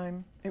one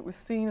time it was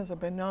seen as a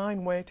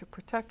benign way to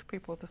protect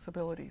people with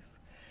disabilities,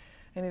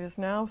 and it is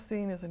now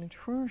seen as an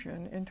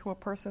intrusion into a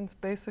person's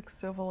basic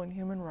civil and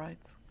human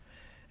rights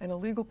and a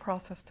legal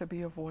process to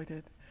be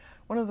avoided.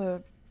 One of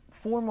the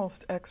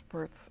foremost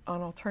experts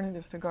on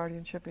alternatives to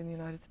guardianship in the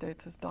United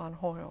States is Don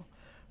Hoyle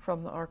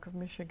from the Arc of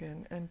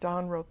Michigan, and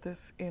Don wrote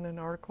this in an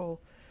article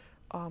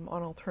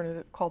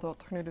called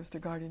Alternatives to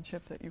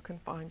Guardianship that you can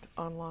find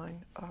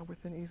online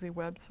with an easy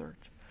web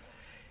search.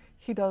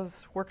 He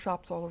does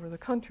workshops all over the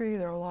country.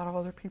 There are a lot of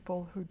other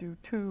people who do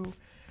too.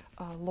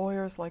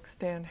 Lawyers like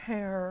Stan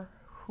Hare,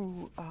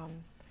 who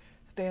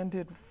Stan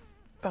did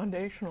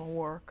foundational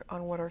work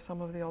on what are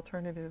some of the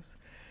alternatives,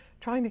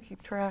 trying to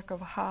keep track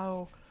of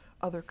how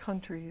other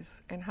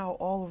countries and how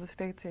all of the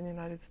states in the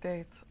United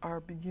States are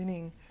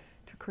beginning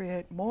to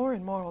create more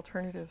and more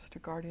alternatives to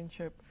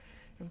guardianship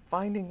and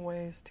finding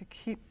ways to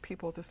keep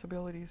people with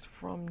disabilities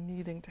from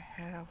needing to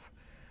have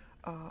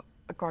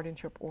a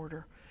guardianship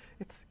order.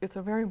 It's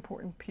a very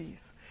important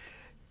piece.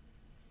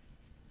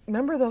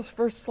 Remember those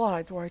first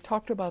slides where I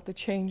talked about the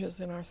changes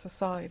in our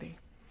society?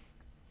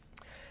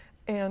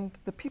 And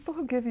the people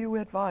who give you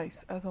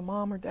advice as a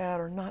mom or dad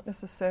are not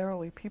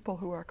necessarily people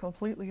who are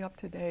completely up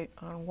to date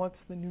on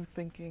what's the new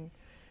thinking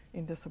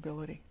in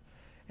disability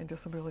and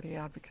disability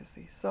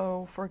advocacy.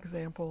 So, for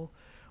example,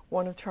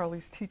 one of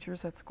Charlie's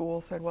teachers at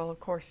school said, well, of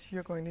course,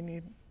 you're going to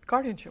need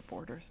guardianship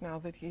orders now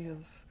that he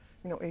is,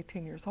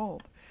 18 years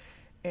old.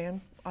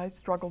 And I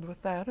struggled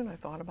with that, and I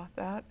thought about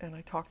that, and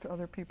I talked to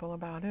other people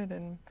about it,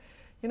 and,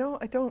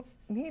 I don't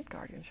need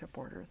guardianship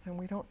orders, and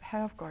we don't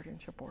have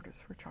guardianship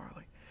orders for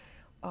Charlie.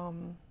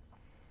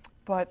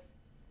 But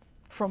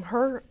from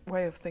her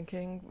way of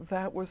thinking,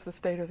 that was the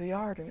state of the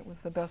art, and it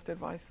was the best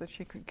advice that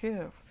she could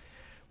give.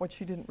 What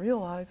she didn't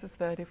realize is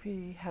that if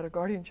he had a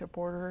guardianship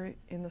order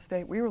in the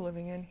state we were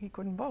living in, he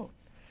couldn't vote.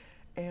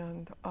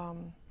 And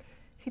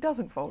he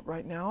doesn't vote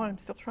right now. I'm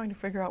still trying to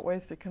figure out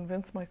ways to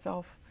convince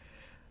myself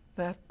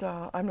that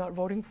I'm not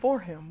voting for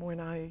him when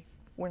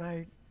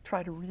I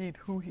try to read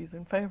who he's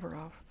in favor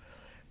of.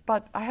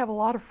 But I have a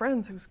lot of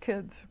friends whose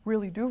kids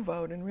really do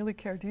vote and really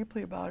care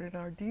deeply about it and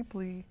are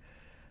deeply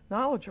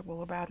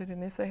knowledgeable about it.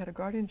 And if they had a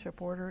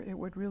guardianship order, it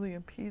would really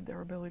impede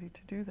their ability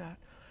to do that,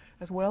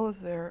 as well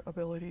as their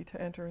ability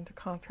to enter into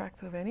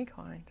contracts of any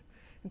kind,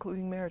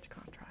 including marriage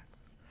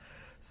contracts.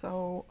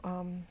 So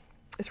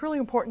it's really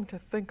important to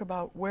think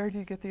about where do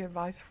you get the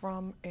advice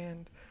from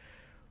and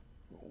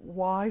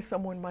why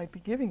someone might be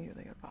giving you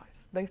the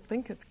advice. They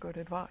think it's good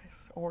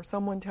advice. Or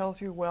someone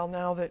tells you, well,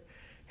 now that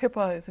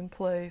HIPAA is in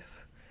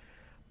place,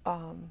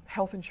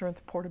 health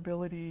insurance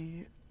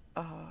portability,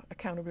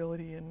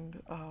 accountability, and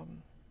I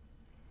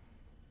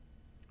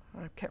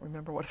can't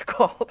remember what it's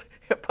called,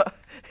 HIPAA.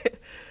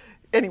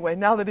 Anyway,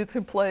 now that it's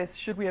in place,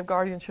 should we have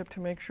guardianship to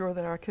make sure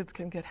that our kids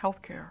can get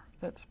health care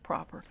that's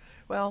proper?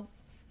 Well,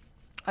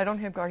 I don't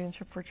have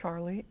guardianship for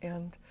Charlie,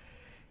 and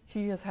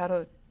he has had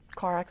a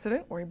car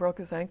accident where he broke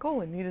his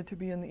ankle and needed to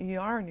be in the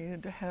ER and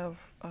needed to have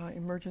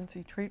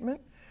emergency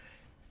treatment.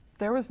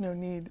 There was no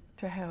need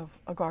to have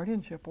a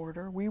guardianship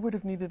order. We would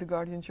have needed a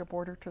guardianship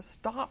order to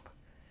stop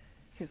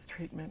his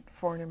treatment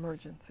for an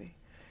emergency.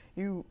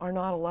 You are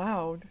not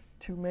allowed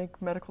to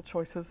make medical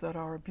choices that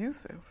are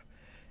abusive.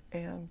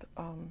 And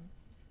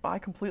I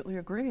completely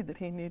agreed that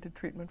he needed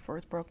treatment for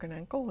his broken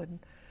ankle, and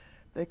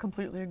they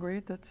completely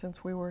agreed that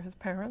since we were his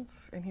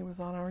parents and he was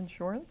on our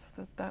insurance,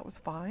 that that was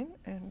fine,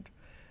 and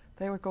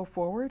they would go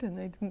forward, and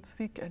they didn't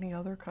seek any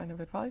other kind of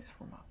advice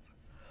from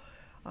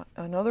us.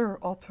 Another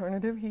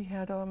alternative, he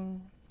had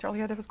Charlie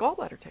had to have his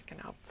gallbladder taken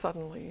out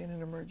suddenly in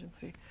an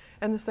emergency.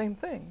 And the same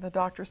thing, the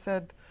doctor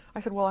said, I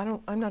said,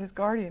 well, I'm not his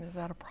guardian, is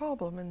that a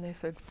problem? And they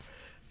said,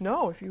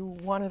 no, if you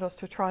wanted us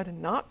to try to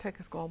not take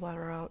his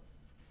gallbladder out,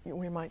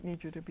 we might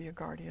need you to be a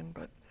guardian,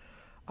 but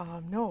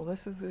no,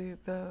 this is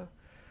the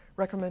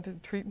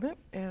recommended treatment,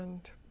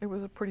 and it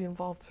was a pretty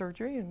involved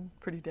surgery and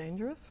pretty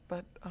dangerous,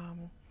 but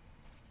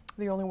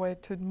the only way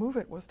to move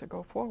it was to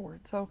go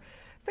forward. So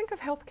think of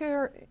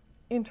healthcare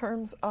in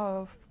terms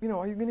of,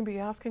 are you going to be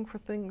asking for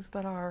things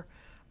that are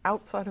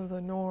outside of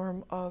the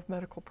norm of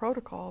medical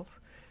protocols?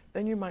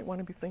 Then you might want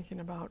to be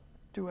thinking about,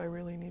 do I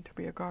really need to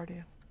be a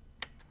guardian?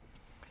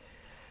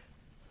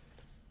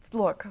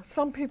 Look,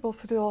 some people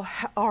still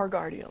are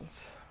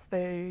guardians.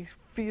 They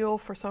feel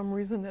for some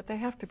reason that they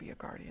have to be a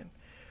guardian.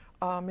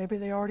 Maybe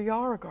they already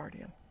are a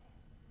guardian.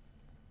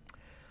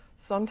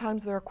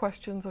 Sometimes there are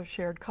questions of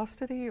shared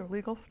custody or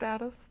legal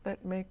status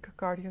that make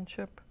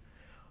guardianship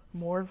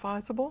more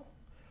advisable.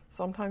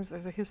 Sometimes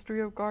there's a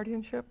history of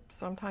guardianship.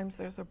 Sometimes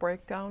there's a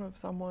breakdown of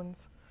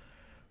someone's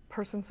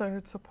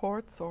person-centered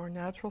supports or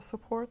natural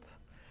supports.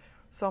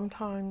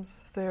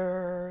 Sometimes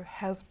there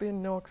has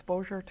been no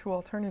exposure to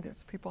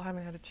alternatives. People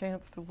haven't had a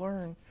chance to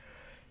learn,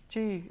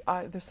 gee,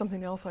 there's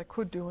something else I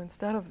could do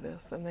instead of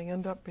this, and they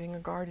end up being a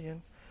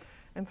guardian.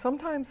 And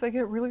sometimes they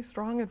get really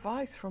strong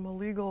advice from a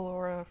legal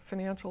or a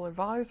financial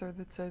advisor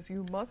that says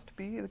you must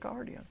be the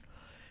guardian.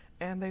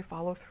 And they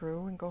follow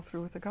through and go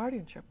through with the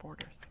guardianship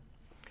orders.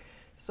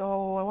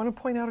 So I want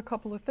to point out a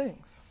couple of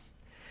things.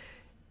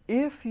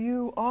 If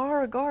you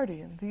are a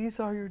guardian, these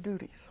are your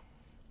duties.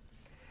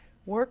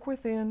 Work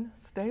within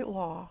state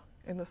law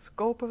in the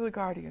scope of the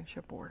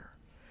guardianship order.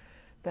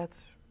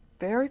 That's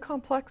very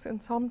complex in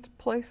some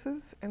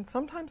places, and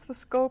sometimes the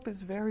scope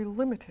is very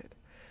limited.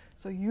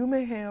 So you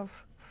may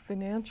have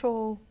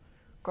financial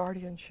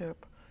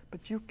guardianship,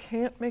 but you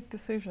can't make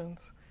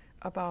decisions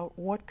about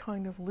what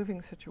kind of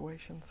living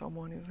situation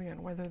someone is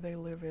in, whether they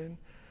live in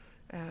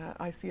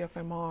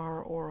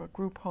ICFMR or a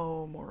group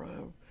home or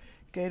a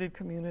gated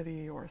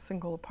community or a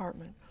single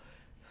apartment.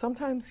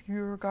 Sometimes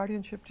your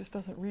guardianship just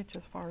doesn't reach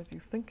as far as you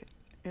think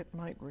it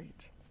might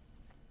reach.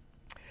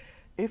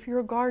 If you're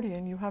a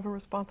guardian, you have a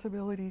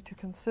responsibility to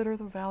consider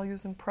the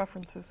values and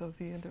preferences of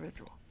the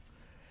individual.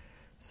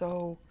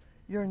 So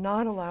you're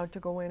not allowed to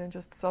go in and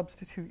just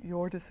substitute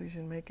your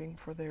decision making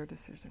for their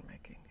decision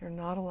making. You're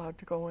not allowed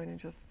to go in and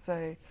just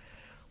say,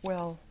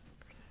 well,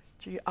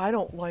 gee, I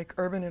don't like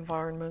urban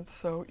environments,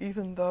 so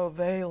even though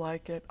they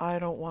like it, I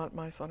don't want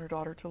my son or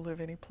daughter to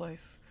live any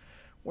place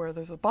where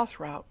there's a bus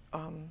route.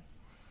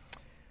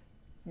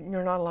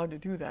 You're not allowed to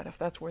do that. If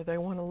that's where they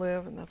want to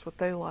live and that's what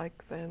they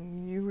like,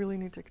 then you really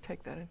need to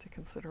take that into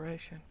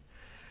consideration.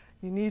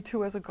 You need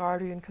to, as a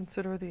guardian,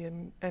 consider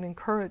and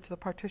encourage the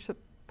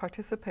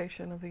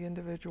participation of the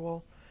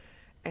individual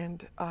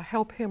and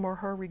help him or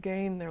her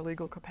regain their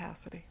legal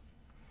capacity.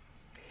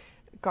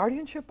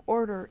 Guardianship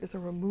order is a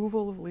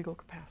removal of legal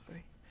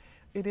capacity.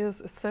 It is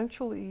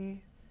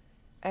essentially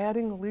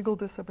adding a legal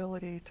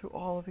disability to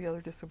all of the other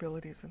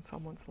disabilities in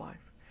someone's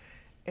life.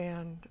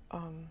 And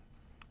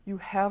you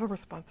have a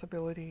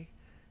responsibility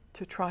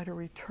to try to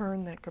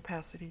return that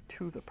capacity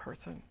to the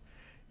person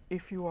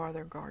if you are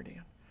their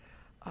guardian.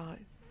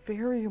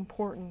 Very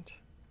important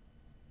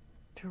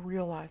to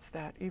realize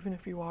that even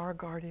if you are a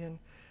guardian,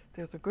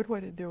 there's a good way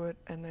to do it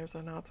and there's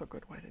a not so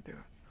good way to do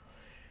it.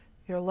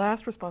 Your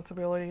last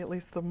responsibility, at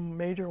least the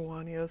major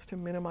one, is to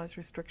minimize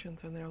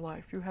restrictions in their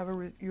life. You have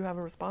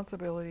a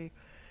responsibility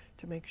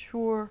to make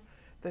sure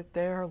that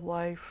their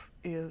life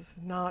is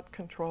not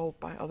controlled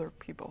by other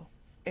people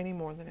any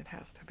more than it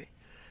has to be.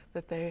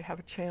 That they have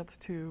a chance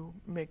to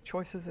make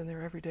choices in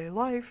their everyday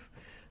life,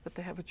 that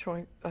they have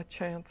a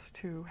chance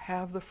to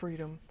have the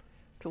freedom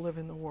to live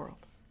in the world.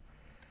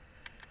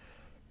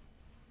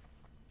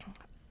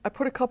 I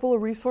put a couple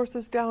of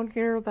resources down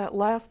here. That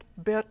last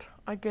bit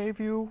I gave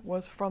you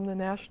was from the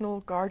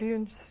National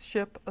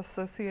Guardianship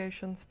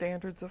Association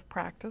Standards of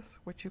Practice,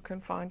 which you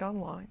can find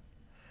online.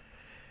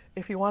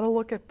 If you want to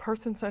look at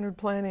person-centered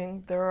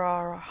planning, there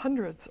are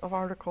hundreds of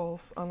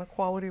articles on the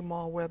Quality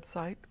Mall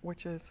website,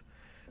 which is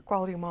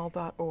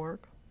qualitymall.org.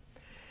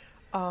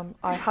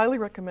 I highly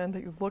recommend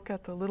that you look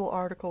at the little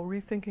article,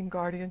 Rethinking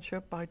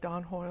Guardianship by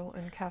Don Hoyle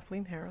and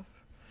Kathleen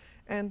Harris,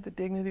 and The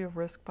Dignity of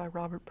Risk by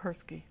Robert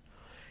Persky.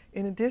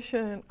 In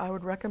addition, I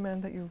would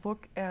recommend that you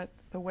look at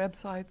the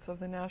websites of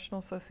the National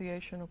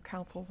Association of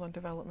Councils on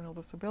Developmental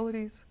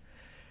Disabilities.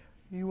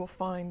 You will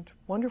find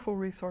wonderful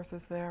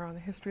resources there on the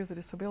history of the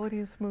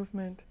disabilities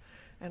movement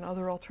and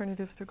other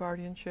alternatives to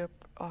guardianship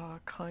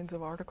kinds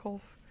of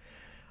articles.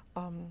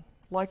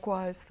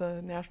 Likewise,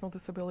 the National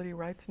Disability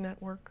Rights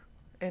Network,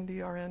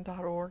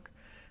 ndrn.org,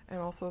 and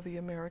also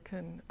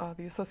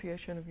the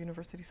Association of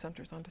University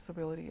Centers on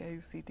Disability,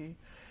 AUCD. You'll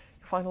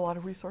find a lot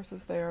of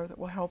resources there that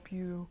will help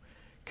you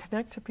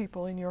connect to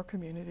people in your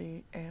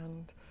community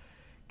and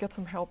get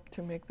some help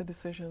to make the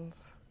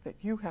decisions that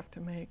you have to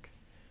make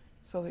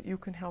so that you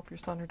can help your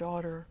son or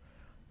daughter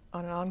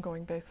on an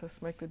ongoing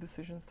basis make the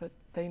decisions that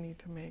they need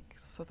to make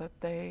so that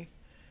they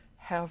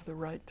have the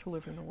right to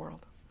live in the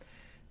world.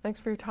 Thanks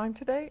for your time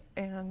today,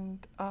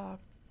 and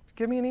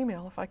give me an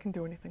email if I can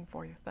do anything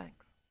for you.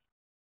 Thanks.